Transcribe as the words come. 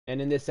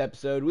And in this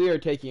episode, we are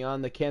taking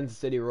on the Kansas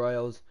City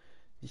Royals.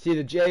 You see,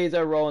 the Jays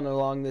are rolling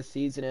along this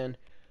season, and,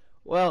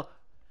 well,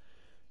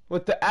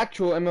 with the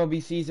actual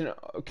MLB season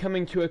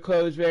coming to a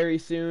close very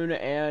soon,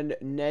 and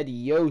Ned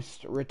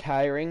YOST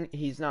retiring,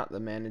 he's not the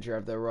manager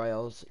of the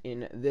Royals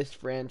in this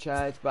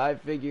franchise, but I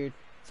figured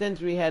since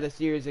we had a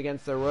series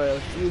against the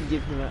Royals, we would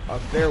give him a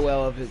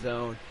farewell of his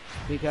own,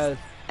 because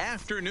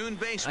afternoon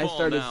baseball I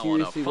started now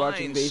seriously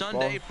watching baseball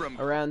Sunday from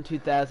around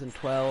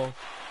 2012,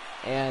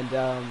 and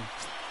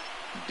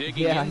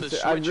digging yeah, in the I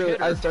started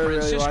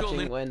really Francisco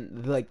watching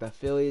when the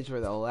Phillies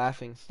were the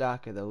laughing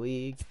stock of the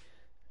league.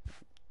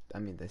 I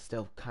mean, they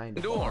still kind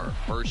of are.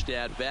 First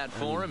at bat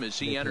for him as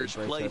he enters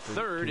play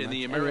third in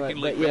the American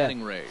anyway, League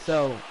batting race.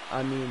 So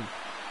I mean,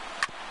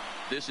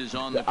 this is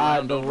on the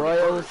ground the over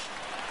Royals.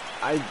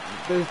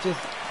 first.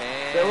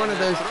 They're one of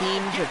those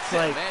teams that's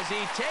like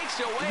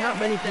not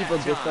many people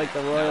dislike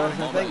the Royals.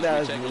 I think that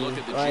was me.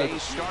 Like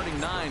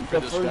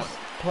the first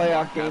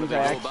playoff games I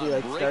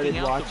actually started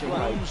watching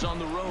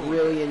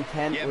really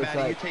intent was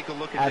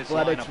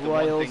Athletics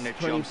Royals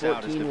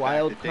 2014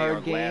 wild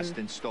card game,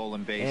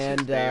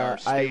 and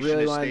I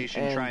really wanted,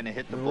 and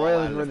the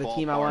Royals were the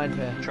team I wanted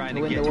to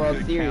win the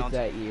World Series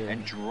that year.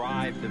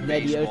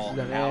 Ned YOST is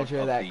the manager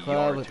of that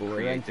club with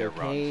Lorenzo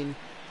Cain.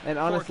 And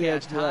honestly,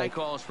 it's like,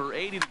 other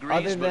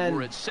than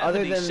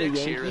the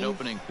Yankees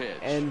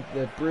and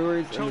the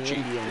Brewers and the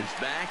Indians,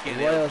 the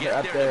Royals are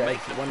up there as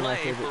one of my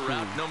favorite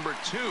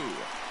teams.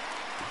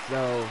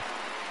 So,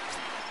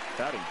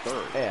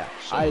 yeah,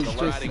 I was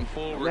just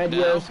Ned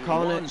YOST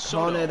calling it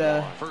a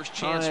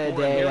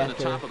day after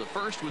his,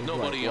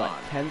 what,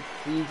 10th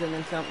season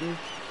or something.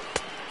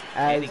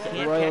 As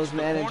Royals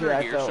manager,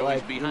 I felt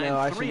like, you know,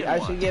 I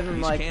should give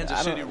him, like,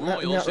 not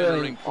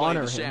really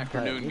honor him,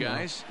 but, you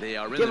know,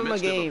 give him a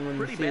game in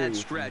the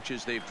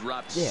series. They've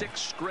dropped 6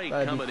 straight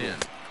coming in.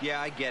 Yeah,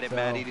 I get it,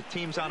 Matty. The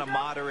team's on a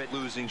moderate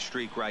losing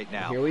streak right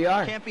now. Here we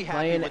are, Can't be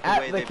playing with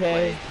at the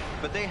K.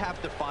 But they have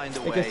to find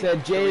a way. Like I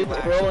said, Jay's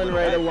rolling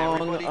right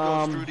along.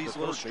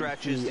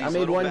 I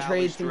made one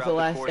trade since the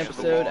last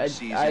episode.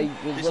 I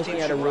was looking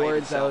at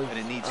awards. I was,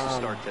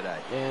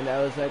 and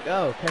I was like,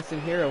 oh,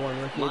 Keston Hero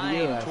won Rookie of the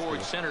Year last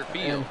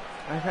year. And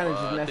I kind of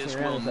just messing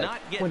around. I was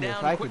like, wonder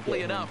if I could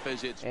get him.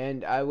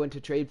 And I went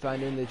to Trade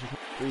Finder and they just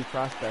 3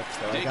 prospects,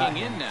 so I got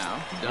him.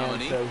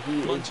 And so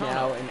he is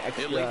now an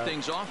extra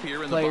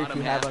player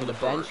to have on the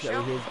bench.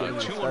 So he's going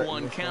to start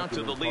 2-1 count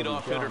to the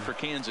leadoff hitter for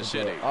Kansas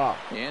City.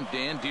 And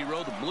Dan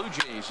Dero, the Blue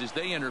Jays, as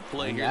they enter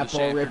play here this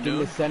afternoon. Ripped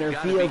into center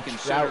field.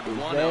 Trout is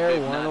there,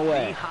 one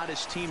away. The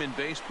hottest team in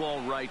baseball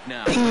right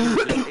now.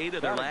 8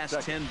 of their last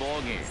 10 ball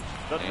games.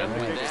 And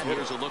with that,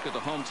 here's a look at the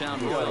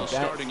hometown Royals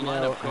starting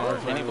lineup card.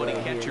 Anybody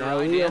catch your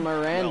eye, Dan?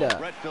 Miranda.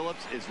 Brett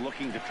Phillips is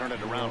looking to turn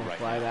it around right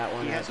now. That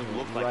one he hasn't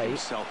looked like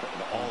himself at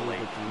all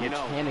lately. You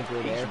know,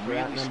 there for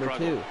out number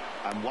 2.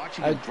 I'm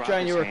watching I was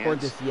trying to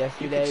record this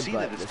yesterday,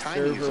 but the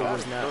server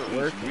was not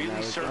working. I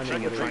was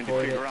unable to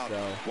record it,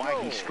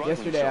 so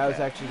yesterday I was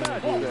actually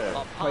going to do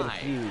quite a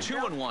few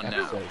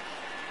episodes.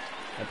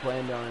 I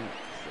planned on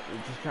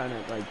just kind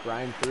of like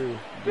grind through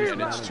this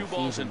and it's 2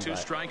 balls and 2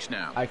 strikes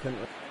now. I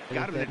couldn't.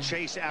 Got him to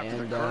chase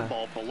after the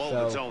curveball below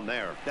the zone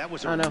there. That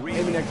was I don't know.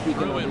 Maybe next week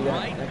threw it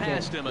right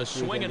past him, a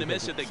swing and a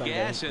miss at the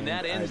gas, and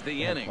that ends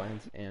the inning.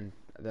 And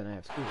then I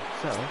have school,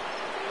 so at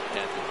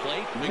the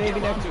plate, maybe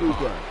next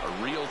weekend.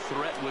 A real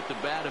threat with the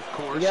bat, of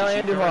course. Yeah,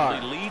 Andrew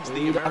Hart leads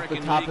the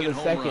American League in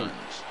home runs.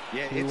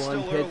 Yeah, it's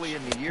still early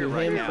in the year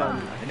right now,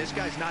 and this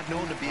guy's not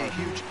known to be a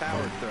huge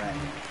power threat,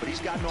 but he's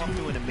gotten off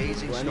to an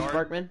amazing start.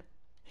 Sparkman?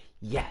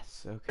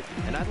 Yes. Okay.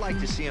 And I'd like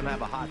to see him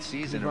have a hot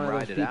season and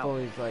ride it out.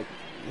 He's like,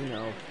 you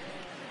know,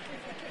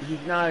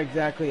 he's not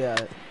exactly a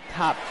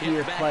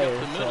top-tier player,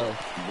 so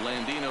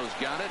Blandino's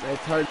got it.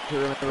 It's hard to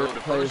remember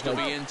players like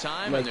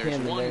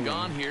him one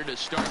gone here to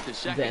start the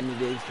second.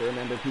 Than it is to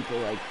remember people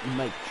like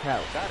Mike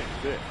Trout. That is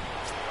good.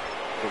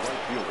 The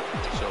right fielder.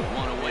 So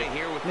one away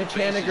here with Mitch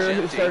Haniger,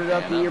 who started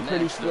off the year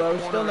pretty slow,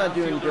 still not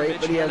doing great,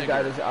 but he has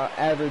got his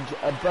average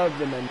above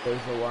the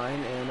Mendoza line,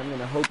 and I'm going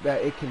to hope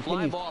that it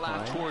continues to climb.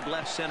 Out toward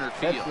left center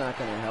field. That's not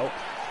going to help.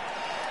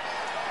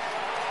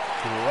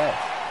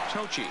 Left.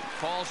 Tochi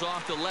falls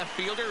off the left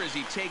fielder as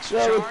he takes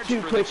charge for the second out. So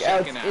with 2 quick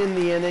outs in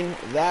the inning,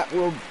 that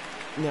will...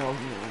 No,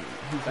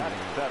 he's not.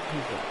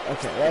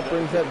 Okay, that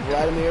brings up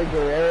Vladimir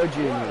Guerrero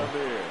Jr.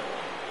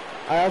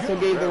 I also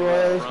gave the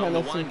Royals kind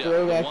of some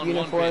throwback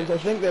uniforms. I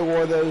think they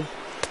wore those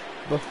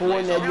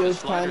before Ned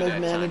YOST's time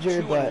as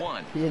manager,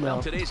 but, you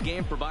know, today's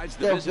game provides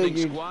the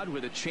visiting squad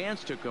with a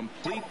chance to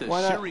complete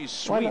the series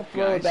sweep. Why not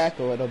throw it back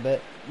a little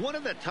bit? One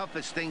of the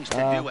toughest things to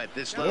do at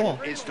this level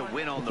is to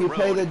win on the road. If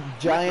you play the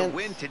Giants,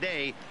 win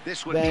today,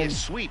 this would be a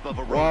sweep of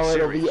a road well,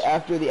 it'll series. Be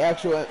after the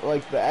actual,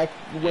 like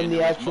when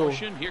the actual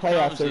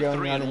playoffs are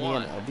going on in the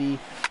MLB.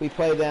 We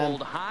play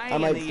them. I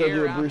might still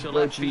do a Bruce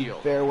Bochy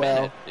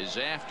farewell.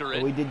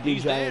 We did do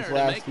Giants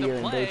last year,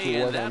 and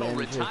Bochy was our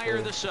manager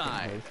for most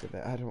of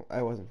it.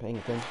 I wasn't paying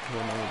attention to the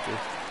manager.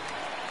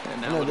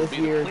 And I know this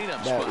year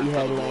that we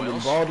had Landon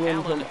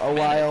Baldwin for a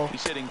while,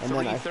 and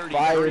then I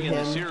fired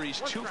him.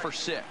 Series, 2 for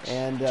 6.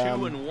 And,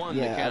 2-1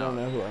 yeah, I don't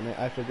know who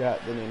I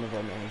forgot the name of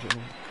our manager.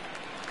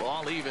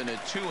 Ball even at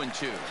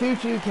 2-2.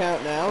 2-2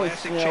 count now.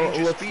 It's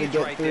looks to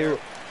get through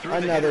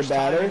another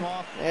batter,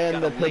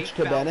 and the pitch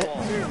to Bennett.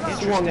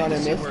 Swung on a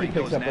miss. He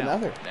picks up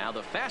another. Now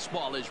the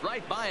fastball is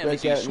right by him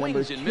as he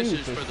swings and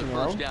misses for the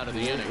first out of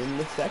the inning. In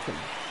the second.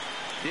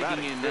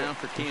 Digging in now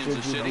for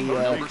Kansas City,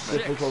 number 6.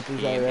 Difficulties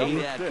In already.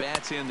 8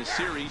 at-bats in the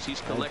series,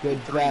 he's collected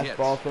good 3 hits.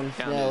 fastball from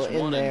Snell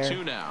in there.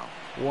 1-2 now.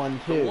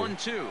 1-2.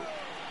 1-2.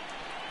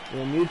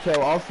 Muto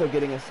also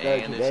getting a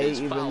start today,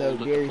 even though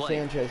Gary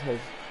Sanchez has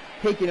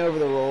taken over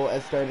the role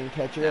as starting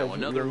catcher. Now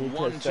another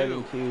Muto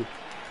starting to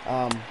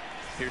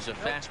here's a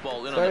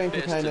fastball in on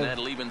the fist, and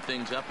that'll even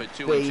things up at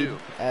 2-2.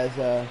 As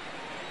a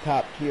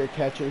top-tier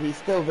catcher, he's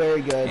still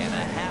very good. And a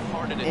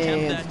half-hearted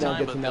attempt that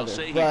time, but they'll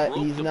say but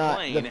he's not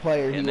the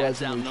player he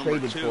was when we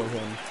traded for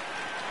him.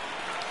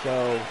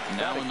 So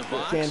now in the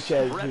box,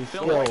 Sanchez, who's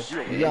still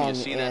young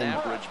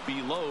and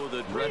below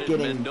the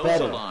getting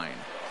better. Line.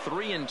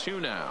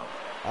 3-2 now.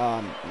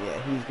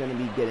 Yeah, he's going to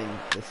be getting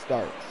the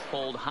starts.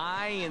 Pulled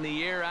high in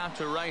the air out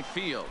to right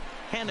field.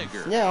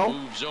 Henniger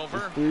moves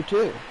over. Through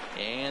 2.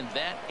 And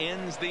that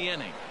ends the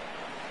inning.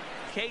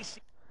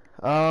 Casey.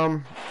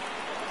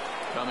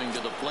 Coming to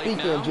the plate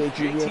Speaking now, of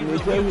JT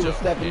Realmuto, he will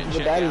step into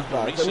the batter's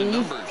box. I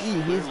mean,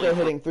 he's still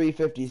hitting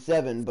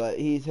 357, but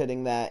he's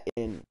hitting that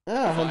in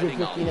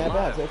 115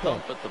 at-bats. Okay.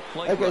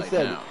 Like I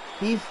said,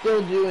 he's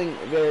still doing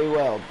very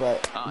well,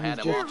 but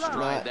he's just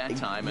not,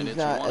 he's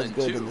not as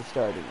good in the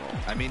starting role.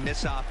 I mean,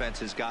 this offense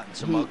has gotten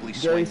some ugly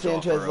Gary swings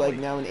Sanchez off early. like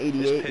now in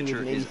 88, and he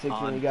was in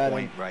 86 when we got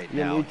him. Right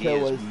now. He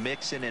is was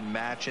mixing and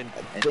matching.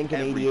 I think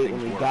in 88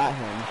 when we got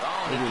him,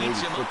 maybe in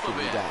 86 when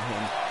we got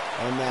him.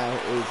 And now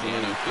is in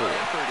a good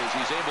effort as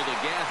he's able to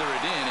gather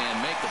it in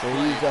and make the so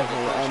play. He's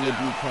definitely on the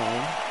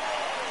decline.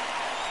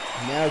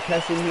 Now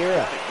Keston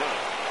Hira.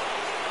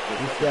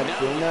 He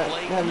steps in, not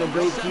having a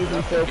great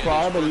season so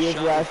far, but he is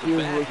last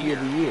year's Rookie of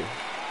the Year.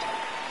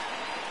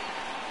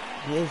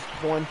 He is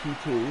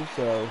 22,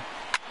 so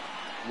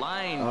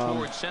line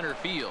towards center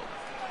field.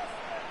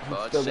 He's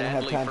still going to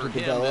have time to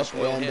develop,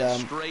 and the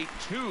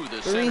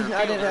reason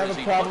I didn't have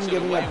a problem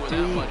giving up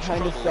 3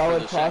 kind of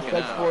solid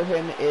prospects for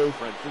him is,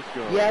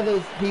 yeah,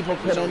 those people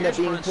could end up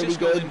being pretty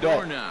good,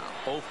 but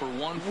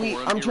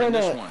I'm trying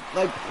to,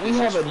 like, we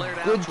have a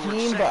good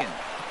team, but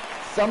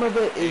some of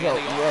it is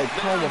like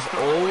kind of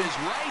old.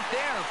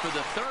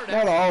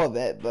 Not all of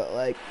it, but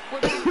like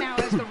now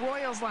as the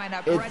Royals line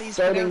up, it's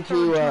starting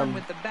to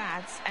with the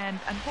bats, and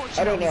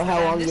I don't know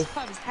how long this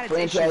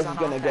franchise is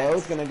going to go.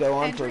 It's going to go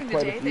on for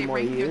quite a few more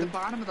years.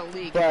 But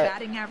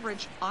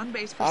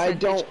I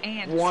don't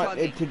want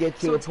it to get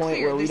to a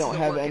point where we don't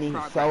have any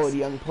solid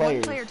young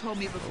players. One player told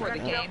me before the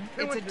game,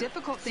 it's a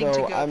difficult thing to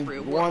So go I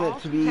through. want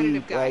it to be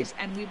like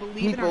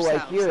people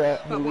like Hira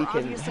who we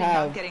can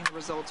have.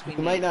 We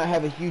might not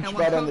have a huge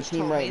spot on the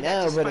team right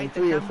now, but in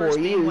 3 or 4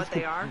 years,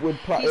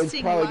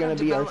 it's probably going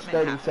to be our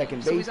starting second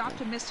baseman. So he's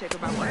optimistic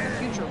about what the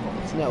future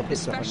holds, No,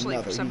 picks up especially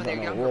another. for some He's of their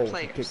on a younger roll to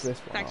players. pick this one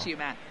Back off. to you,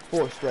 Matt.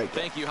 4 strikeouts.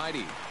 Thank you,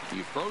 Heidi.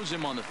 You froze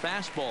him on the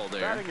fastball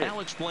there.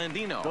 Alex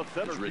Blandino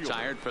is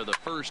retired for the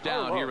first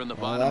out here in the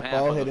bottom half That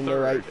ball of hit the into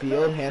third. right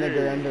field.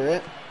 Henniger under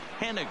it.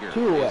 Henniger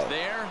 2 away. is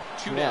there.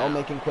 2 Now down.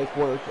 making quick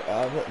work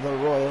of the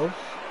Royals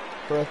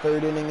for a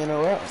 3rd inning in a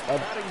row.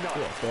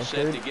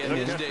 Set to get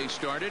his day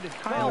started,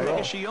 Kyle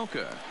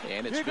Higashioka.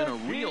 And it's been a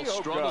real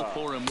struggle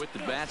for him with the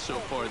bat so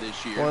far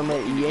this year. Former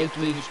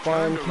Yankees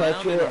farm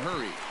catcher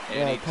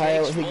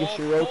Kyle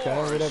Higashioka,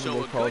 or whatever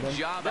they called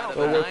him,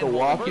 will work a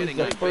walk. He's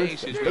the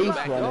first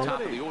base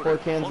runner for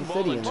Kansas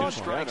City in this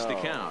one. To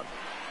count.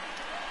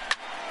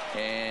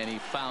 And he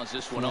fouls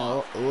this one Now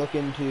off.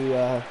 looking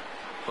to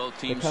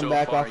Both come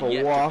back off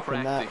a walk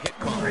and not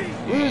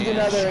lose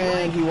another,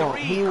 and he won't.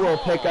 He will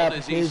pick up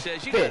his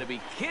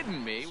 5th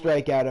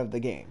strikeout of the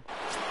game.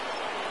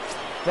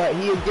 But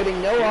he is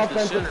getting no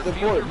offensive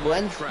support.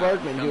 Glenn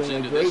Sparkman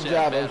doing a great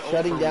job of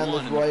shutting down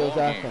this Royals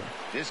offense.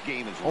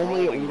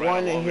 Only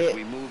 1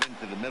 hit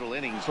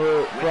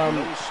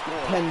from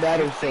 10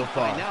 batters so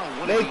far.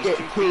 Make it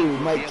 2.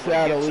 Mike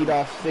Trout a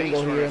leadoff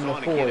single here in the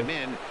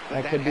 4th.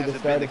 That could be the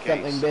start of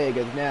something big,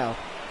 as now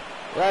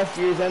last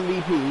year's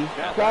MVP,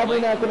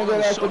 probably not going to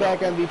go back-to-back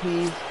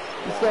MVPs.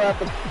 He still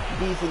have a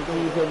decent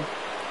season.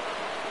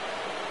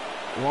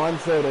 Juan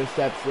Soto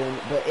steps in,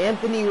 but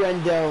Anthony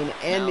Rendon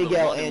and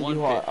Miguel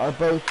Andujar are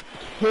both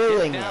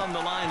killing it.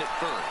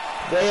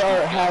 They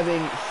are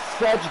having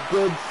such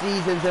good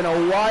seasons, and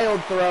a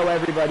wild throw,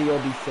 everybody will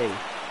be safe.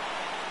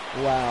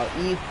 Wow,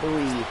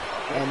 E3,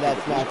 and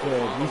that's not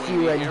good. You see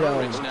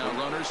Rendon.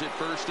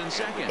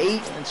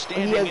 8,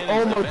 he has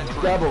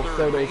almost double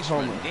Soto's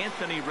homer.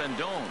 Anthony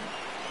Rendon.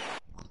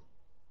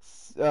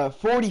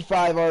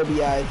 45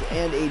 RBIs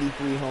and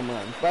 83 home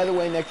runs. By the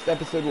way, next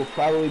episode will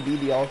probably be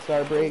the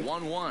All-Star break.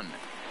 1-1.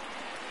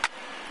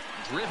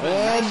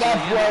 And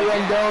that's why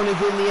Rendon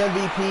is in the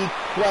MVP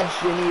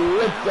question. He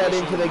rips that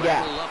into the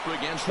gap.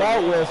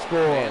 Trout will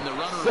score.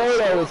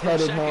 Soto is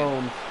headed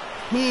home.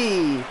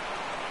 He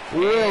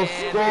Real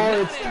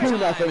score, it's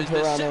 2-0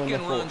 Toronto in the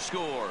fourth.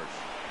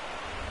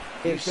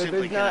 So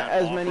there's not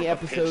as many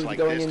episodes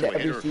going into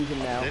every season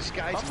now, This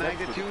guy's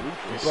magnitude,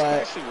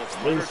 but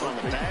there's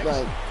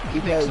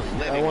because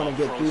I want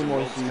to get through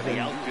more seasons.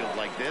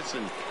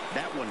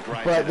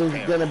 But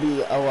there's gonna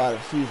be a lot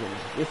of seasons.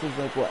 This is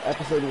like what,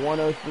 episode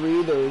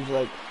 103. There's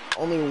like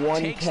only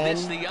 110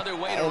 in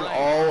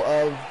all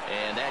of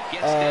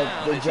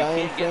the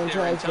Giants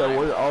franchise, so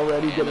we're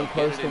already getting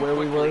close to where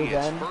we were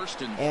then,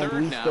 and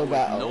we still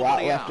got a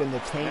lot left in the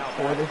tank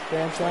for this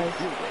franchise.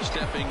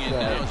 Stepping in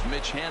now is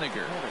Mitch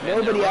Haniger.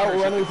 Nobody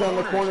outrunners on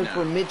the corner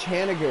for Mitch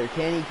Haniger.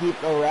 Can he keep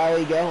the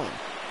rally going?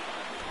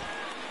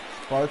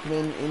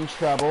 Sparkman in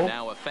trouble,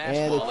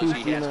 and a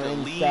 2-seamer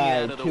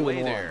inside,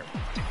 2-1.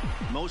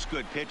 Most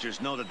good pitchers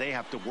know that they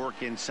have to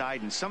work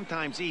inside and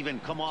sometimes even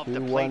come off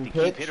the plate to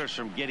keep hitters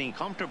from getting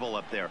comfortable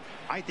up there.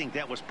 I think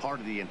that was part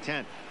of the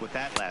intent with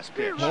that last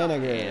pitch.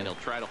 And he'll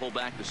try to hold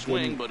back the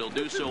swing, but he'll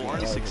do so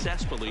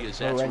unsuccessfully as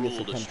that's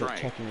ruled a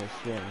strike. Checking his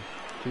swing.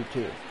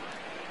 2-2.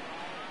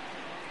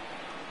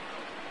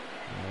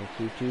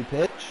 2-2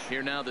 pitch.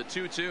 Here now the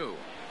 2-2.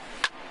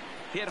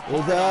 Is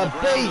a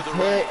base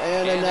hit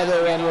and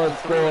another run will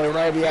score. An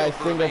RBI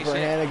single for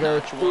Haniger.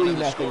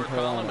 3-0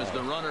 Toronto. As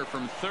the runner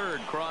from third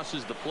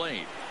crosses the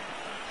plate.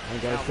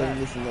 Like I said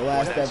this in the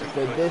last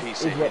episode,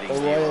 this is what the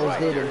Royals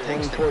did in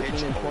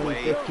 2014 and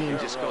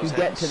 2015 to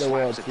get to the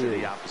World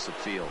Series.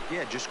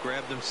 Yeah, just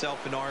grabbed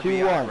himself an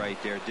RBI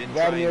right there. Didn't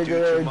try and do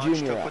too much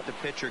to what the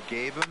pitcher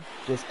gave him.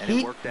 Just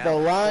keep the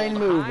line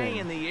moving. High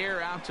in the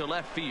air out to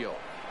left field.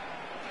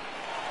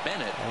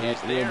 Bennett is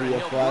Will there, be a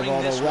and fly he'll bring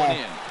ball this to one left.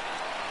 in.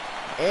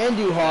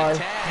 Andujar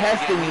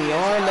testing the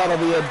arm. That'll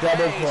be a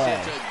double play.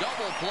 It's a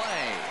double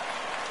play.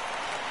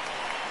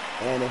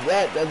 And if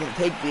that doesn't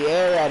take the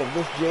air out of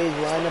this Jays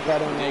lineup, I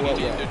don't know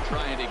what will. To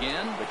try it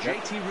again, but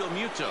JT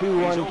Realmuto.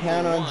 2-1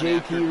 count on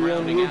JT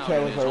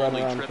Realmuto with a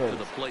runner on trip first. to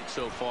the plate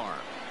so far.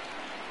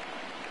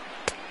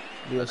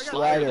 The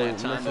slider that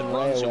time that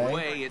runs away.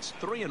 away. It's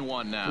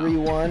 3-1 now.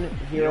 3-1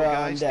 here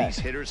on deck. These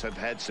hitters have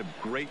had some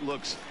great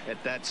looks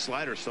at that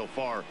slider so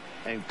far,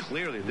 and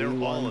clearly they're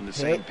all on the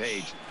same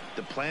page.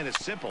 The plan is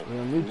simple.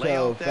 Lay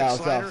out that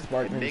slider,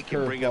 and they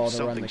can bring up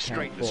something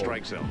straight in the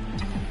strike zone.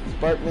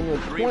 Sparkman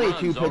with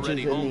 22 pitches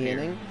in the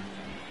inning.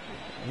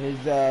 His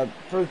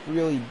first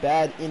really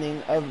bad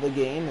inning of the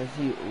game as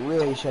he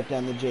really shut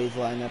down the Jays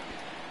lineup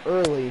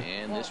early.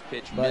 And this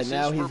pitch but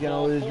now he's going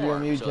to lose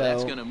Realmuto. So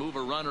that's going to move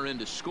a runner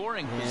into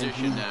scoring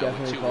position now. And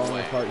he's definitely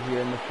falling apart here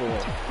in the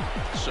fourth.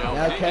 So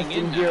now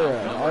Keston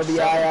Gura, an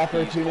RBI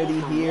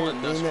opportunity here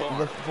in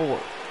the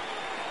fourth.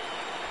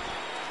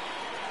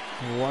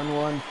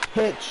 1-1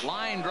 pitch,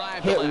 line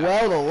drive hit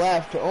well to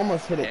left,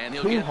 almost hit it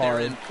too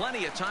hard,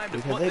 plenty of time to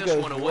because put it this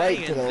goes one away,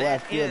 right to the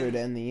left fielder to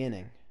end the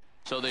inning.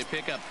 So they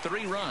pick up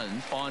 3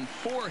 runs on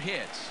 4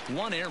 hits,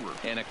 1 error,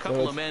 and a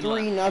couple of men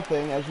left.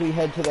 3-0 as we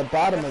head to the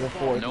bottom of the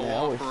fourth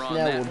now, where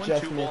Snell will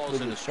just miss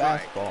with his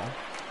fastball.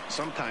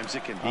 Sometimes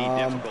it can be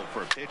difficult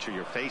for a pitcher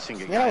you're facing.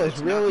 Snell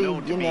is really,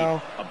 you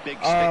know,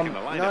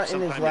 not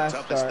in his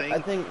last start. I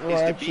think, well,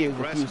 actually it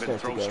was a few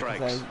starts ago,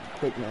 because I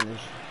quick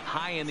managed.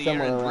 High in the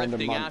air and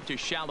drifting out to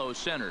shallow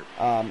center.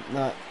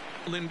 Not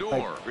Lindor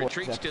like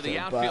retreats to the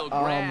but, outfield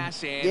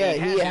grass, and yeah,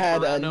 he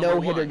had a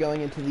no-hitter going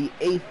into the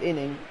 8th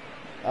inning,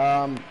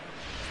 not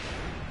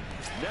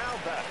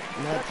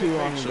too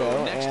long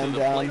ago, and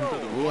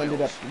we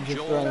ended up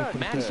just throwing a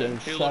complete game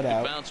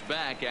shutout.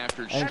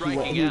 I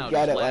think he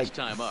got it like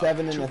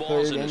 7 in the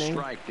 3rd inning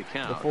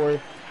before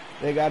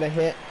they got a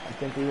hit. I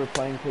think we were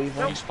playing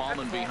Cleveland. He's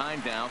fallen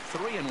behind now,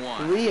 3-1.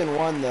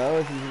 3-1 though,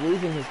 as he's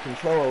losing his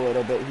control a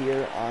little bit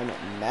here on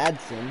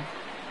Madsen.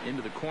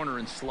 Into the corner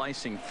and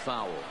slicing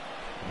foul.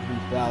 He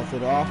fouls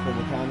it off, and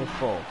the count is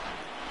full.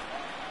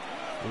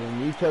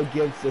 Realmuto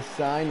gives the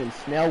sign, and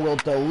Snell will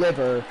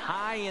deliver.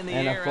 High in the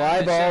and air a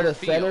fly ball to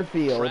center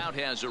field. Trout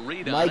has a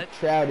read on Mike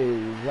Trout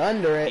is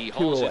under it. He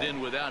hauls it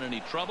in without any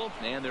trouble,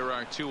 and there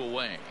are 2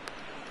 away.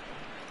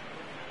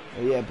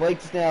 Yeah,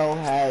 Blake Snell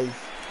has.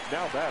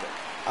 Now batting.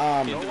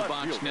 Into the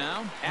box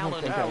now,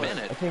 Alan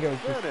Bennett. I think I was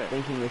just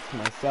thinking this to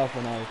myself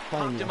when I was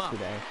playing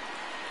yesterday.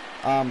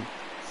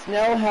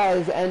 Snell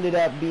has ended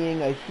up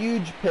being a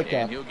huge pickup.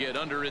 And he'll get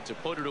under it to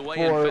put it away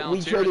for, in foul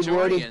we traded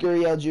Lourdes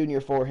Gurriel Jr.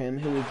 for him,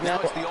 who is now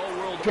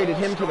traded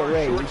him to the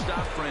Rays.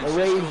 The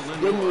Rays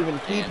didn't even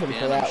keep him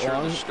for that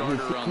long. He's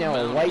now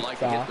a White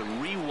Sox. The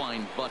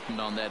rewind button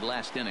on that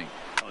last inning.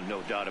 Oh,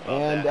 no doubt about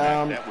and,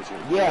 that. That was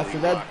yeah, so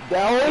that,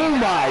 oh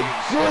my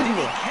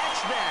goodness!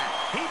 Catch that!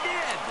 He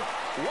did!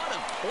 What a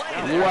play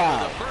there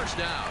for the first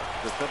out.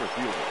 The center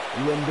fielder.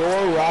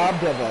 Lindor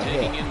robbed of a hit.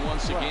 Taking in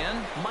once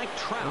again, Mike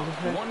Trout,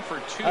 1 for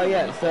 2 oh,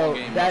 yeah, in the so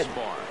game that, thus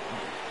far.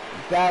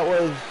 That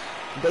was,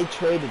 they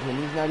traded him.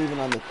 He's not even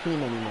on the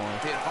team anymore.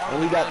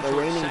 And we got the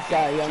reigning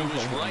Cy Young for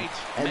him. Right.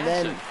 And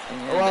then,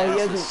 well, he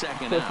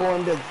hasn't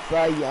performed as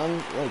Cy Young,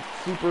 like,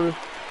 super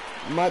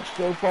much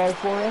so far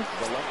for us,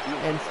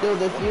 and still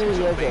this year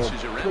he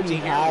has a pretty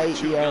high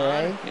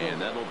ERA.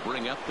 And that'll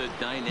bring up the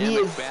He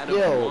has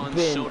still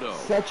been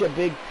such a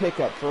big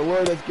pickup for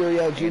Lourdes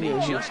Gurriel Jr.,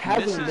 who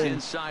hasn't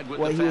been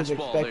what he was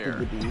expected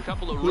to be. He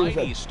was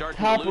a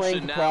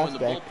top-ranked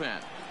prospect,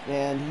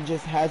 and he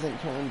just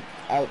hasn't turned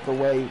out the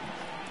way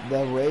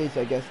the Rays,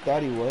 I guess,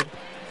 thought he would.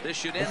 This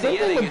should end the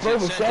inning with Bo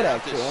Bichette,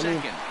 actually. I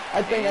mean,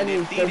 I think I need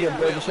to still give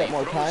Bo Bichette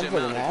more time for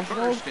the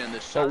Nationals,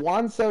 but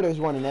Juan Soto's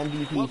won an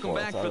MVP for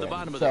us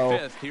already. So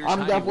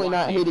I'm definitely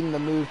not hating the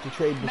move to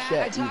trade Bichette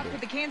Matt, I talked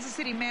with the Kansas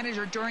City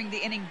manager during the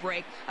inning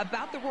break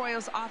about the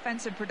Royals'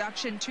 offensive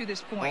production to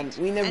this point,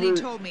 and he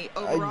told me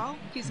overall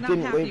he's not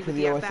happy with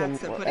the at-bats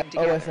they're putting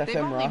together. They've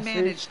only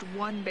managed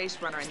one base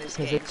runner in this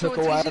game, so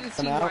it's easy to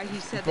see why he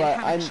said they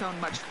haven't shown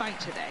much fight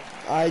today.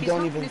 I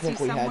don't even think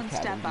we had someone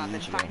step up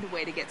and find a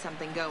way to get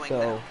something going,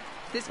 though.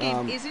 This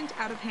game isn't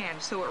out of hand,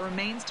 so it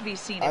remains to be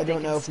seen if I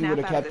don't know if he would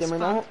have kept him or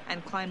not,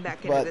 and climb back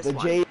but into this the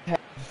Jays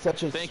have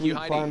such a sweet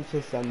farm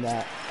system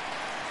that,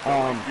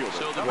 well,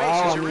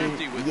 I mean,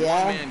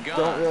 yeah,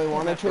 don't really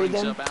want to trade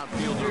them.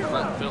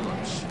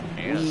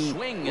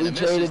 We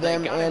traded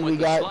them, and we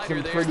got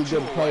some pretty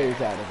good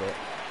players out of it.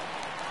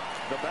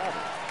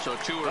 So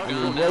two are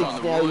gone now on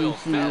the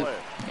Royals.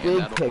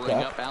 Big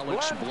pickup.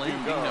 Alex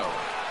Blandino.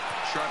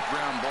 Sharp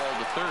ground ball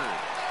to third.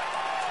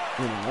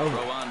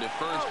 Throw on to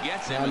first,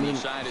 gets him, and the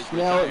side is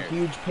Snell, retired.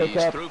 huge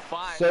pickup.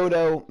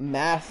 Soto,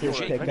 massive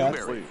pickup.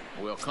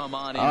 Will come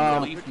on in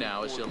relief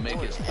now as he'll make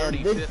his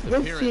 35th appearance of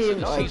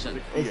the season.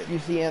 If you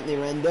see Anthony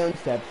Rendon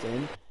steps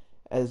in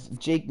as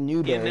Jake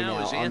Newberry now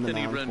is on the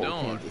Anthony mound for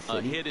Rendon, Kansas City.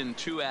 a hit in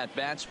 2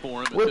 at-bats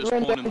for him at With this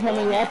point in Rendon the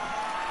coming ball up,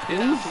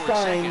 we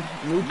signed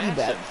Mookie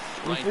Betts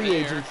in free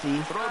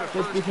agency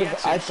just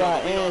because I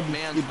thought, it'd be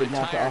stupid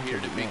not to offer here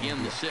to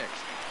begin the 6th.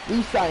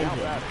 We signed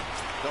him.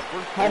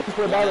 Had him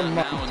for about a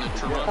month.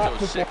 Got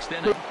to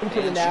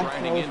the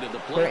Nationals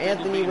for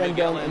Anthony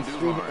Rendon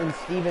and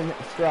Steven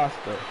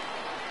Strasburg.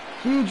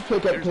 Huge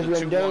pickup because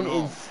Rendon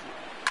is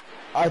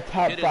a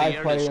top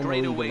 5 player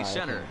in the league, in my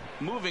opinion.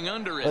 Moving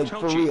under like,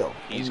 for real.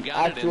 In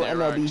actual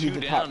MLB, he's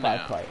a top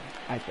 5 player,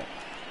 I think.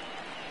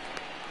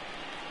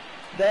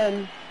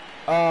 Then,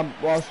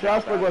 while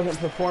Strasburg wasn't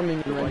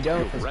performing,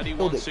 Rendon has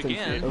killed it since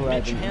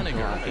arriving in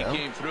Toronto. He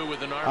came through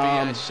with an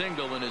RBI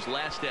single in his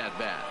last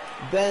at-bat.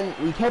 Then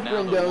we kept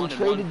Rendon,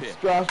 traded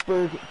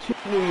Strasburg to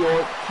New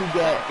York to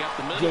get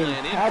James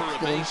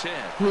Paxton,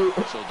 who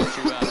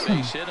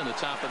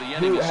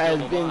has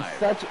been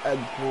such a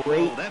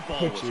great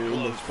pitcher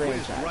in this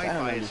franchise. I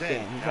don't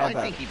understand. I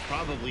think he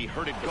probably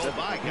heard it go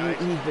by, guys.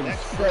 He's been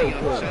so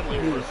good.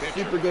 He was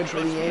super good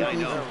for the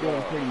Yankees. He's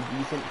doing pretty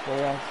decent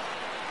for us.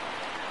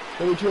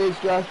 So we traded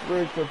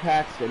Strasburg for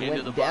Paxton,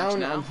 went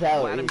down on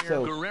salary,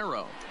 so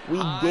we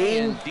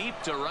gained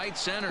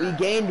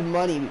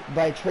money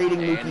by trading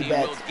Mookie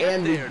Betts,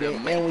 and we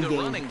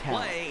gained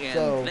talent.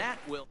 So,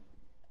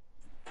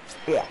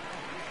 yeah,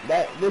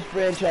 this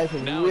franchise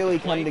has really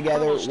come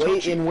together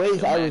in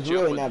ways I was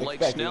really not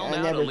expecting.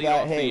 I never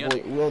thought, hey,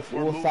 we'll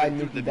sign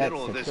Mookie Betts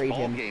to trade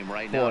him for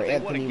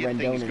Anthony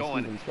Rendon and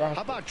Steven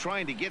Strasburg.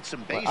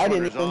 I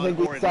didn't even think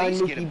we'd sign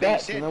Mookie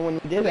Betts, and then when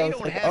we did, I was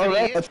like, all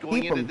right, let's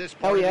keep him.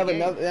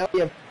 Now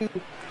we have 2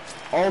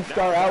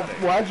 all-star out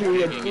wide.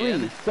 We had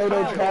 3: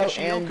 Soto, Trout,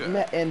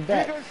 and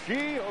Betts.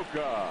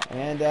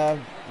 And yeah,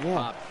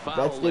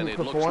 Betts didn't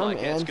perform,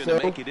 and so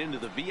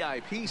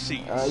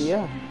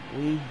yeah,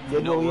 we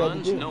did what we had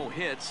to do. No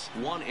hits,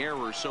 1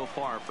 error so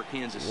far for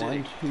Kansas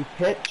City. 1-2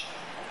 pitch,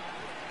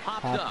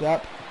 popped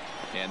up.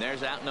 And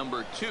there's out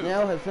number 2.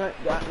 Snell has not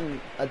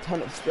gotten a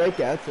ton of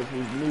strikeouts as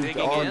we've moved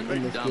on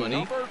in this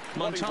game,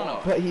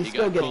 but he's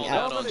still getting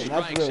outs, and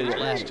that's really what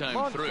matters.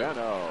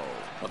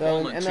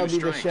 So in MLB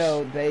The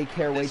Show, they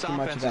care way too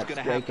much about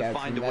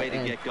strikeouts, and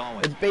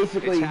it's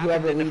basically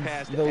whoever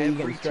leads the league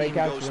in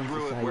strikeouts wins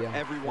the Cy Young.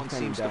 That's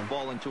kind of dumb.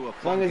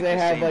 As long as they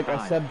have like a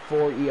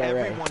sub-4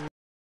 ERA.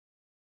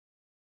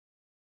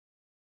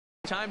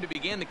 Time to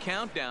begin the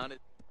countdown.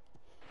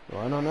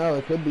 Well, I don't know.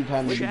 It could be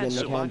time to begin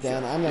the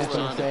countdown. I'm not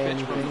going to say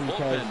anything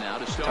because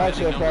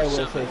actually I probably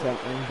will say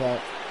something,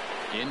 but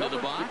into the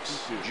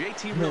box,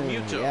 JT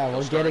Realmuto. Yeah,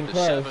 we're getting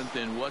close.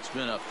 In what's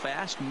been a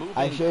fast-moving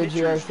I showed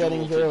you our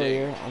settings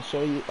earlier. I'll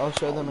show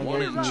them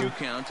again. 1-2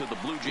 count to the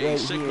Blue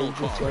Jays signal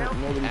just so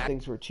nobody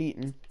thinks we're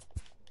cheating.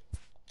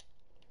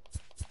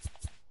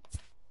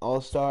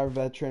 All-star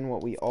veteran,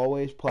 what we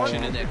always play on.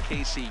 And that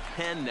Casey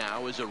Penn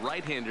now is a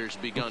right-hander's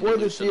begun Before to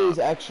the loosen series,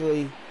 up.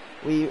 actually,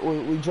 we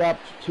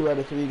dropped 2 out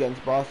of 3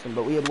 against Boston,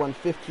 but we had won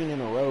 15 in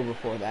a row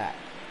before that.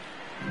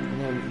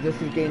 And then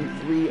this is game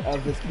 3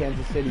 of this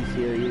Kansas City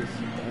series,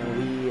 and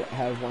we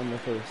have won the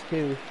first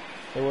 2,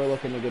 so we're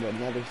looking to get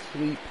another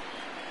sweep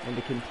and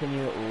to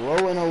continue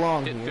rolling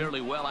along Hit here.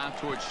 fairly well out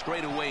towards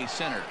straightaway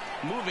center.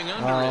 Moving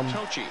under it,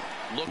 Tochi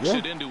looks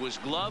it into his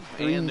glove,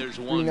 and there's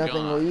 1 gone.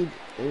 3-0 lead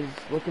is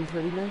looking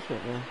pretty nice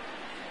right now.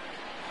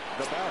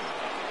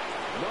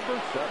 Number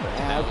 7.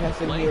 Now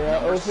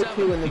Casemiro, 0 for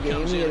 2 in the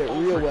game. He hit it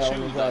real well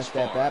in his last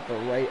at-bat, but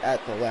right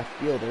at the left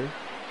fielder.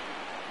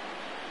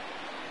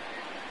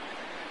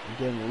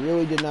 Again,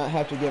 really did not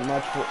have to give up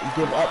much for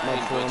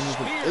him. He's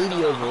an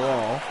 80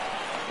 overall.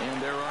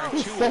 And there are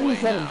He's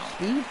 77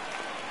 speed.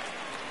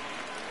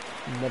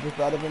 Never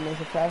thought of him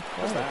as a fast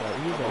player, but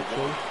he's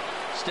actually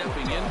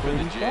stepping in for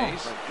the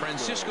Jays,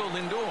 Francisco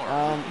Lindor.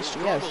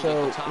 Yeah,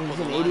 so he's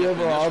an 80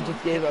 overall,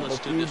 just gave up a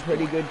few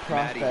pretty good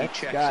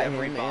prospects, got him,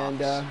 and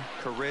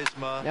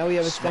now we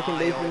have a second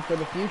baseman for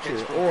the future,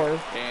 or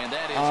and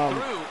that is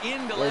through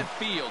into left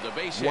field, a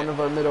base hit. One of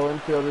our middle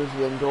infielders,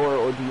 Lindor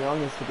or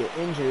DeYoung, is to get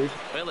injured.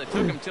 Well, it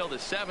took him till the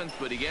 7th,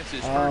 but he gets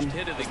his first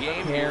hit of the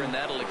game here, and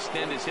that'll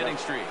extend his hitting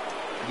streak.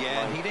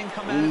 Yeah, and he didn't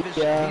come out of his.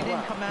 He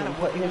didn't come out of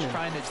what he was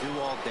trying to do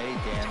all day,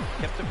 Dan.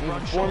 Kept the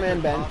front four-man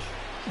bench.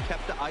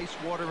 Kept the ice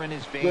water in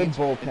his veins.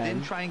 Good bullpen.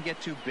 Didn't try and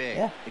get too big.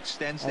 Yeah.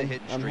 Extends the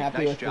hitting streak. I'm happy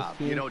nice with job. this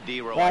team. You know,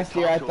 D-Row, last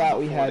year I thought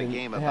we had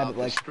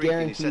like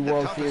guaranteed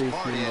World Series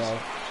team though,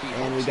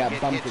 and we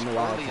got bumped in the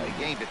wild card.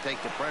 Game to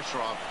take the pressure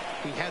off.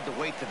 He had to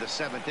wait to the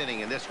 7th inning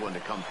in this one to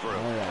come through. All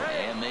right.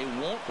 And they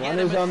won't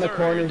runners on the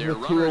corners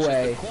with 2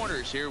 away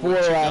for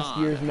last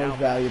year's most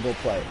valuable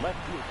play.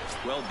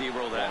 Well,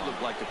 D-Row, that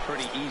looked like a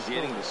pretty easy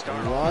inning to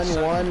start.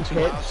 1-1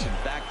 pitch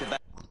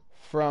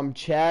from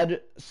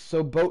Chad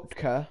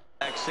Sobotka.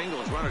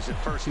 Singles, runners at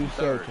first and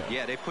third.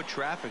 Yeah, they put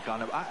traffic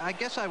on him. I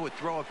guess I would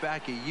throw it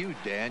back at you,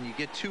 Dan. You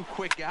get 2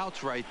 quick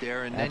outs right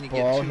there, and then you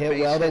get 2 hit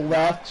well to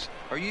left.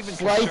 Are you even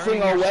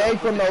slicing away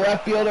from the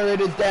left fielder?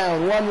 It is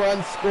down. 1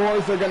 run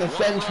scores. They're going to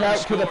send Trout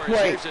to the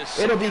plate.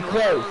 It'll be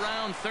close.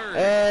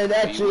 And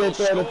actually they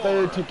throw to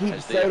third to keep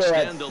Soto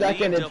at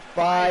second. It's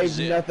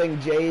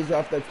 5-0 Jays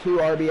off the 2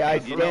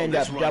 RBI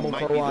stand-up double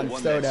for Juan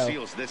Soto.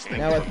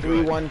 Now a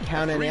 3-1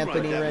 count, and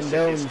Anthony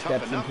Rendon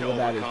steps into the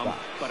batter's box.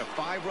 But a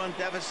 5-run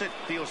deficit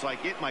feels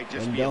like it might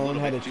just be a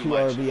little had a bit 2 too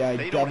much.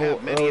 RBI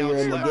double earlier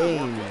in the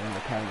game, and the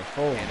count is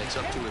full. And it's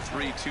up to a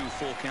 3-2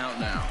 full count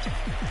now.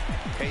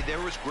 Hey,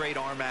 there was great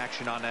arm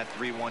action on that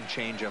 3-1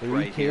 changeup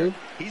right here.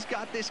 He's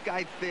got this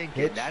guy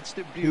thinking. That's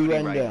the beauty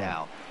right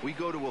now. We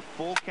go to a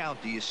full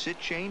count. Do you sit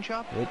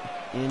changeup? Hit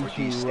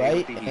into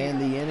right,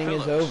 and the inning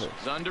is over.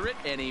 Is under it,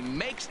 and he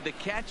makes the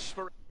catch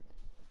for.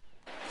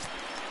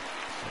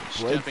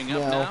 Stepping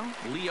up now,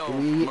 Leo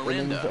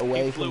Miranda.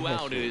 He flew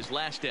out in his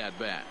last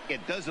at-bat.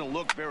 It doesn't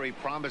look very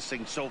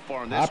promising so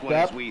far in this one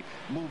as we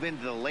move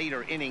into the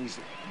later innings.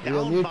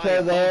 Down by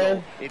a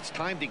bundle, it's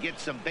time to get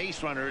some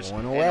base runners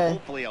and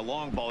hopefully a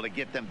long ball to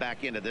get them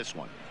back into this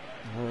one.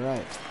 All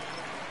right.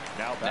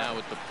 Now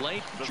at the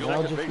plate,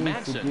 Joel just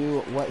needs to do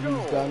what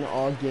he's done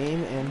all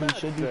game, and he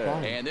should be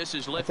fine. And this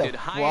is lifted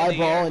high fly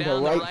ball into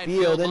right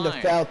field, into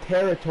foul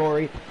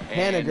territory.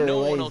 Haniger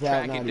lays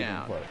out, not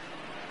even close.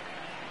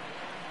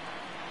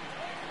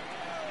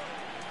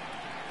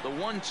 The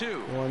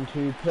 1-2.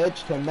 1-2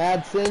 pitch to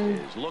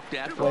Madsen. Is looked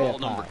at for ball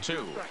number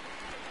 2.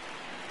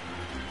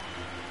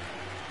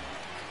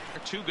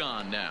 2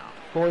 gone now.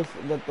 Of course,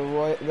 that the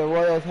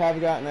Royals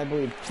have gotten, I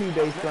believe, 2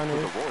 base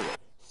runners.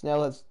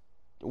 Snell has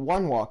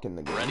 1 walk in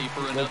the game. Ready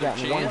for another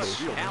chance.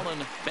 Alan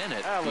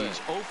Bennett. He's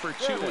 0 for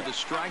 2 with a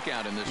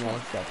strikeout in this one.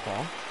 That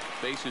ball.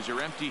 Bases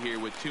are empty here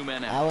with 2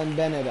 men out. Alan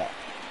Bennett up.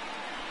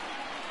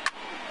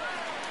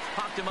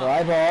 Popped him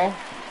fly up. Ball.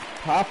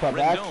 Pop-up,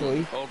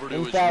 actually,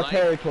 in foul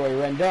territory.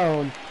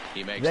 Rendon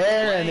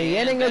there, and the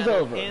inning is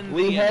over.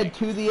 We head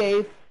to the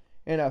 8th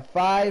in a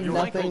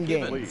 5-0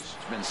 game.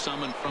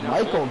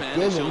 Michael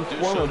Givens,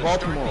 former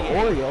Baltimore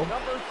Oriole,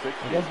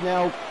 I guess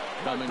now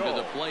coming to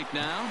the plate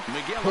now.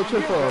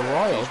 Pitcher for the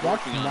Royals.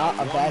 That's not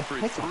a bad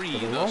pickup for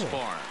the Royals.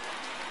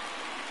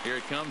 Here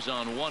it comes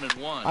on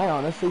 1-1. I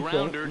honestly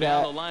think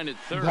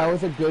that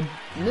was a good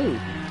move.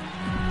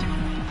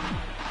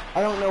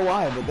 I don't know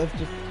why, but that's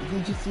just,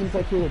 he just seems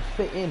like he would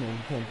fit in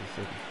Kansas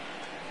City.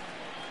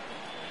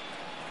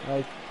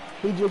 Like,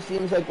 he just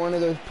seems like one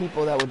of those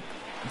people that would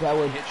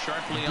hit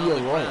sharply be on a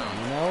the Royal, ground.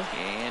 You know?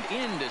 And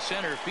into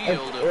center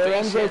field.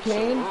 Lorenzo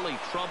Cain, early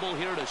trouble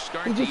here to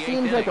start he just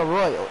seems like a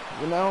Royal,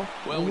 you know?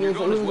 Well, he was a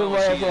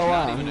Royal for a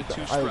while. Even a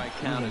 2-strike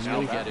count is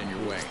going to get in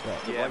your way.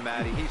 Yeah,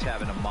 Matty, he's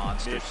having a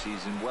monster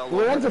season.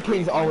 Lorenzo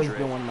Cain's always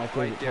been one of my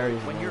favorite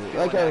players in the league.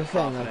 Like I was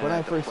saying, like when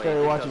I first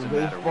started watching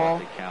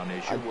baseball,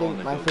 I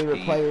think my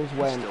favorite players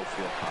went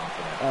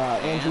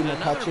Andrew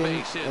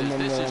McCutchen and then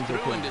Lorenzo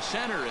Cain. Into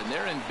center, and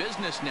they're in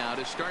business now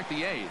to start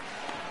the 8th.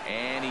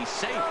 And he's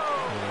safe.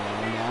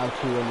 And now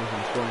 2 runners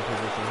in scoring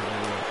position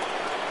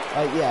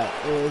here.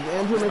 It was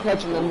Andrew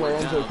McCutchen and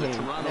Lorenzo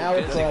Cain. Now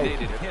it's like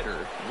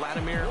hitter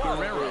Vladimir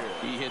Guerrero.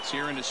 He hits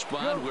here in a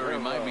spot where he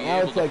might be now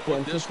able it's like to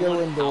put this one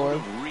Lindor. out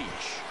of reach.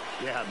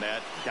 Yeah,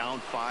 Matt, down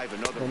 5,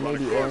 another and run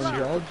maybe Aaron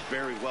Judge.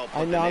 Very well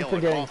put. I know I'm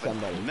forgetting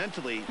somebody.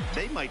 Mentally,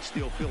 they might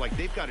still feel like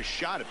they've got a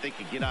shot if they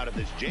can get out of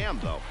this jam,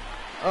 though.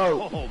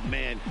 Oh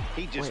man,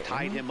 he just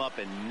tied him up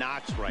in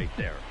knots right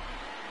there.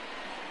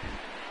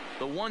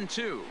 The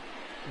 1-2.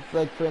 It's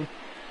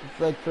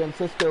like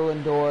Francisco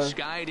Lindor.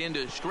 Skied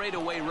into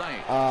straightaway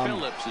right.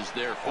 Phillips is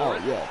there for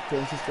it. Yeah,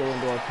 Francisco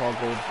Lindor, Paul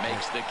Goldschmidt.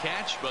 Makes the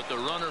catch, but the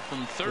runner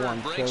from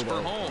third breaks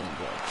for home.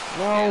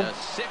 No. And a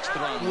 6th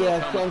run.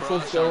 Yeah,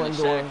 Francisco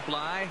Lindor.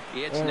 Fly.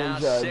 It's Aaron now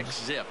Judge.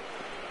 6-zip.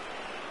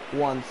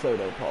 Juan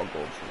Soto, Paul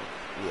Goldschmidt.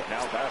 Yeah.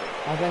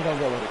 I think I'll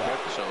go with that.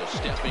 So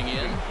stepping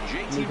in,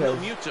 JT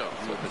Realmuto.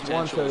 The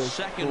potential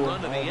second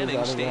run of the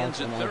inning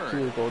stands at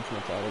third.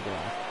 Goldschmidt's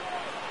autograph.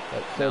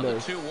 But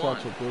Soto's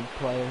such a good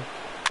player.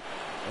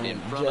 And in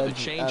front of the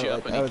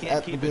changeup, and he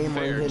can't keep it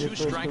fair. 2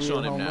 strikes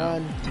on him now.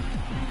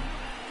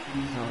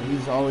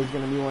 He's always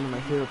going to be one of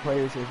my favorite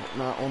players,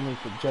 not only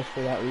just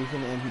for that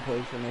reason, and he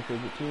plays for my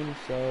favorite team.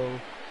 So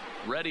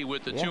ready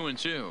with the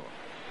 2-2.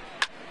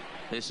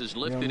 This is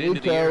lifted into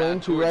the air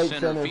out towards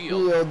right center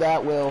field.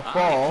 That will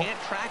fall.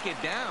 Can't track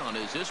it down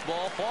as this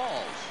ball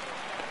falls.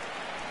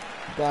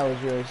 That was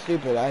really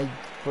stupid. I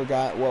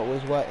forgot what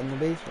was what in the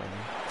base running.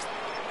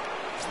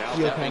 Now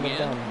stepping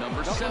in,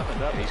 number 7.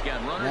 He's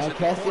got runners now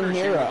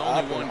Castanera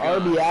up, an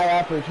RBI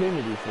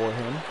opportunity for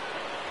him.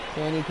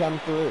 Can he come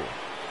through?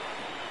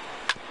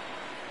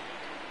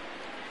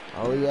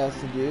 All he has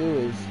to do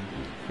is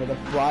hit a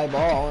fly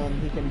ball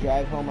and he can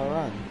drive home a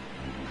run.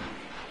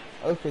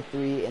 0 for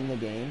 3 in the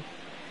game.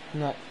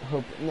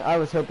 I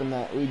was hoping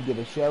that we'd get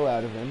a show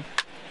out of him.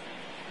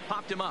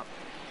 Popped him up.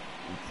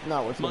 It's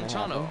not what's going to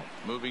happen. Montano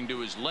moving to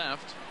his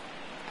left.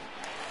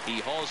 He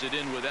hauls it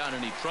in without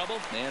any trouble,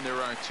 and there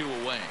are 2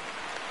 away.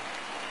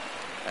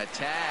 A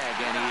tag,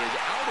 and he is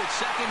out at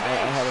second base.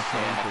 I had a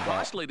plan for that. A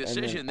costly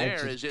decision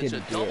there as it's a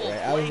double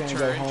right. play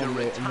turn to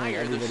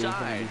retire the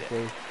side.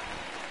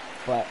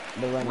 But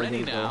the runner ready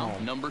didn't now, go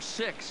home. number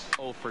 6.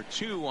 0 for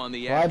 2 on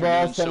the fly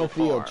afternoon ball, center so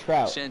field, far.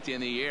 Trout. Sent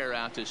in the air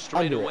out to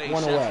straightaway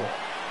one central. away.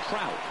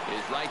 Trout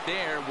is right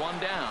there, 1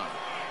 down.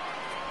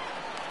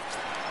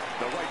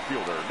 The right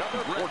fielder, number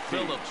 14. Brett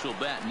Phillips will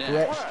bat next.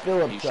 Brett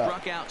Phillips he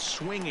struck out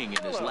swinging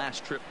in his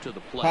last trip to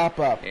the plate. Pop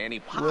up. And he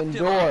popped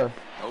Lindor. him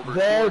up over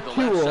there, toward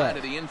the left side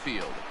of the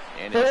infield.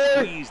 And he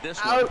squeezed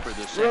this one for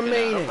the second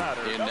remaining. out.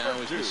 And now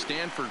is the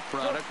Stanford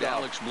product,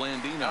 Alex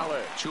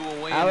Blandino. 2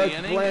 away Alex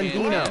in the inning.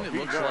 Blandino. And it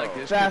looks like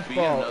this fastball could be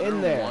another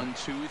in there.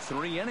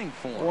 1-2-3 inning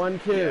for him.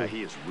 1-2. Yeah,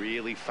 he has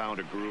really found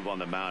a groove on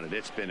the mound, and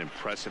it's been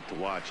impressive to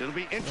watch. It'll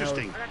be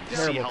interesting to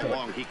see how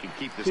long he can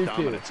keep this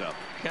dominance up.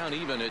 Count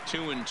even at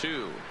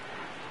 2-2.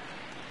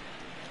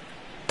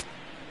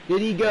 Did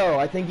he go?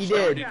 I think he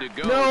did.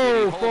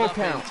 No, full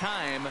count.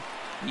 Time.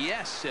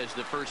 Yes, says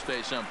the first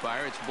base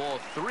umpire. It's ball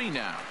 3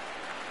 now.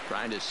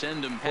 Trying to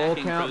send him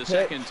packing for the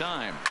second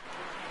time.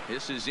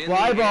 This is in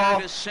fly the ball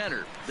air to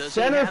center. Does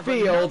center have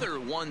field. Another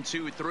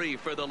 1-2-3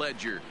 for the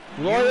Ledger.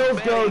 Royals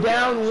go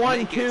down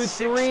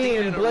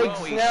 1-2-3, and Blake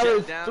Snell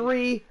is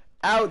 3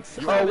 outs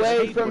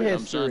away from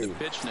history.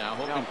 Pitch now,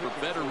 hoping for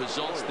better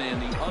results than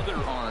the other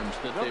arms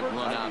that they've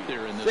run out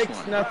there in this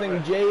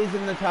 6-0 Jays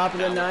in the top of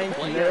the 9th,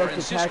 and they're up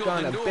to tack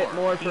on a bit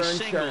more for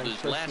insurance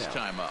for last Snell.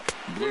 time up.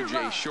 Blue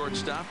Jays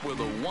shortstop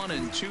with a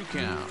 1-2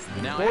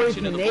 count. Now Boy,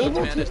 into the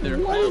bullpen as their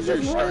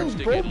closer starts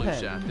to get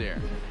loose out there.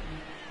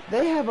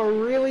 They have a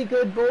really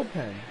good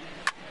bullpen.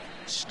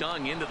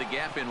 Stung into the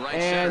gap in right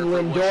and center.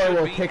 And Lindor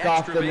will kick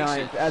off the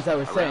 9th. As I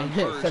was saying,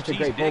 such a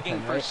great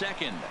bullpen, right?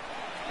 Second.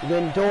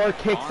 Lindor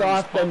kicks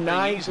off the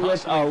 9th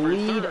with a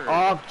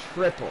lead-off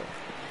triple.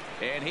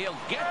 And he'll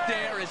get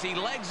there as he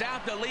legs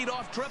out the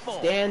lead-off triple.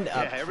 Stand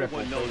up triple.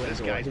 Everyone knows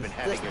this guy's been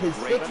having a his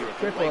great 6th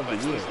triple of the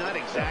year. He's not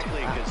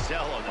exactly a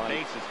gazelle on the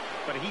bases,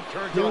 but he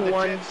turns on the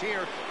jets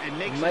here and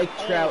makes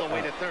it all the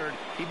way to third.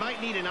 He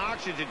might need an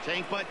oxygen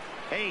tank, but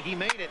hey, he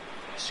made it.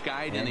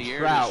 Skied in the air.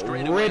 Trout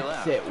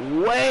rips it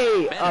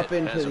way up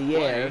into the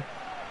air.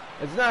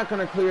 It's not going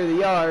to clear the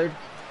yard.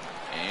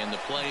 And the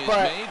play is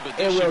but made, but it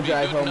this will should be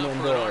drive good home enough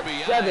Lindor. for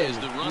an RBI as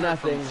the runner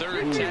from 7-0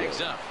 third tags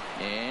up.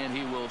 And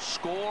he will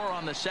score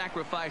on the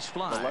sacrifice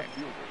fly.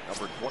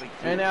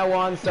 And now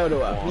Juan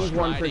Soto up. He's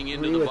 1 for 3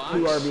 with 2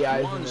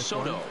 RBIs in this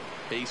Soto. one.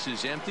 Base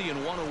is empty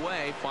and 1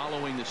 away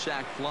following the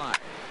sac fly.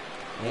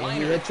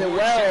 And he hits it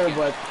well, second.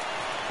 But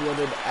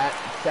fielded at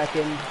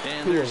second.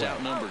 And there's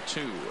out number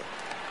 2.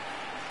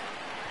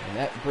 And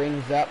that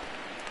brings up,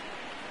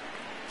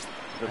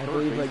 I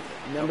believe, like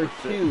number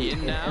 2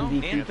 in now,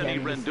 MVP Anthony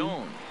candidacy.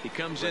 Rendon. He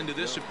comes into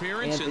this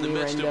appearance Anthony in the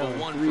midst Rendon, of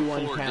a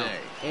 3-1 1-for-4 count. day.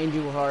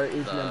 Andujar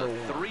is number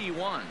 1.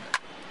 3-1.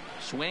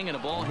 Swing and a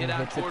ball hit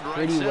out toward right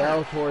pretty center.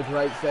 well towards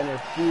right center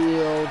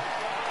field.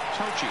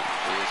 Tochi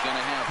is going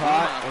to have room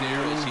out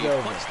there as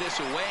he puts this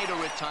away to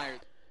retire.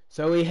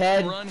 So we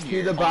head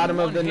to the bottom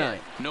of the 9th.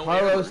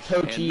 Carlos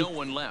Tochi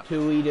to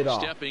lead it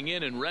off. Stepping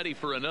in and ready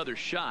for another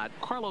shot.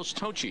 Carlos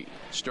Tochi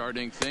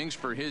starting things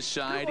for his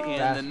side in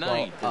the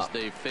 9th as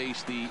they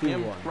face the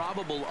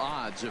improbable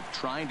odds of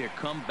trying to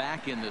come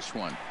back in this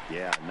one.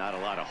 Yeah, not a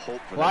lot of hope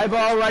for fly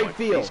ball right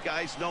field. These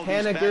guys know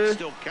Henniger these bats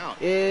still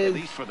count, is at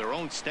least for their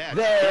own stats.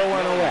 There,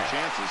 1 away.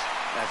 Chances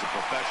as a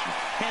professional.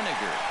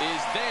 Henniger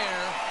is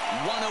there,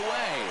 1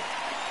 away.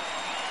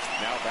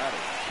 Now batting.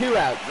 2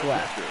 outs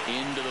left.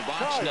 Into the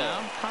box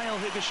now, Kyle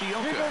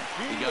Higashioka.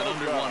 He got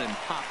under one and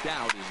popped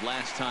out his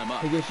last time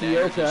up.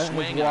 Higashioka has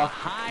walked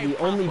the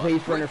only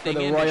base runner for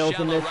the Royals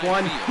in this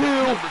one. 2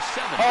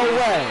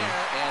 away.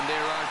 And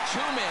there are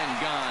 2 men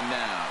gone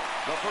now.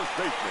 The first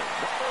baseman,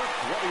 number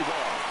 21.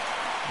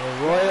 The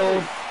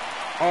Royals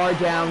are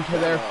down to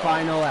their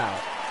final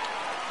out.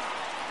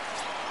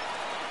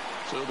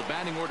 So the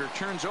batting order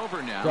turns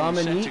over now.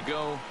 Dominique set to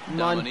go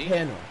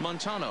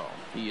Montano.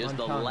 He is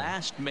the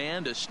last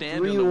man to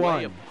stand in the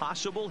way of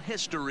possible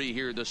history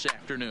here this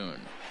afternoon.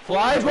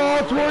 Fly ball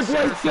towards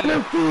right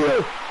center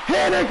field.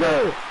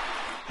 Haniger.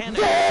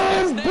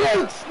 Damn,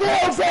 Blake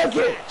Snell does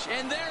it.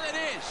 And there it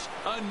is.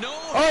 A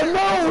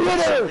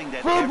no-hitter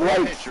for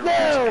Blake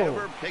Snell.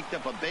 Ever picked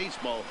up a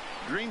baseball,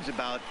 dreams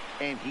about,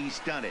 and he's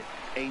done it.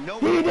 A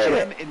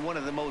no-hitter in one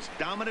of the most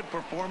dominant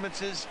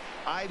performances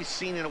I've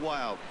seen in a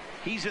while.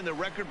 He's in the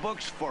record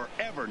books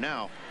forever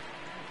now.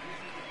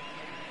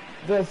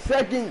 The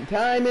second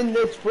time in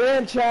this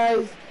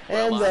franchise,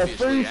 and the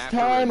first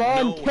time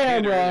on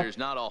camera.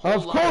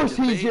 Of course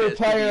he's your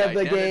player of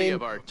the game,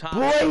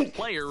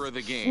 Blake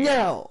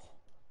Snell.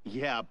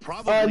 Yeah,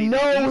 probably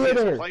the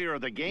easiest player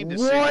of the game to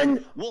say.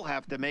 We'll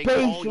have to make it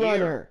all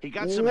year. He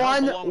got some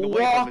help along the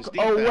way from his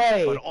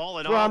defense, but all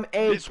in all,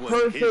 this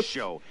was his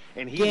show.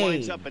 And he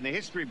winds up in the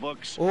history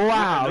books.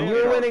 Wow,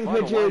 your winning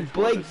pitcher is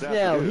Blake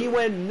Snell. He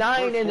went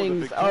 9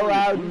 innings,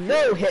 allowed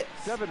no hits,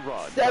 7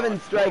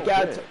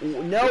 strikeouts,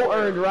 no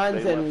earned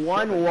runs, and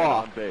 1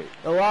 walk.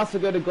 The loss will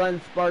go to Glenn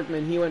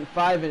Sparkman. He went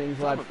 5 innings,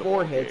 allowed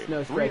 4 hits,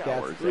 no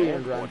strikeouts, 3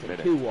 earned runs, and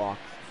 2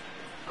 walks.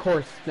 Of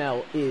course,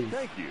 Snell is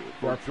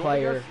our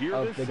player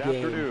of the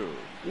game.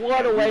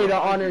 What a way to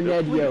honor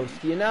Ned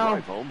Yost, you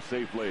know?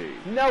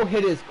 No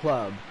hit his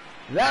club.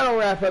 That'll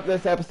wrap up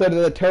this episode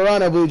of the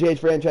Toronto Blue Jays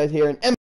franchise here in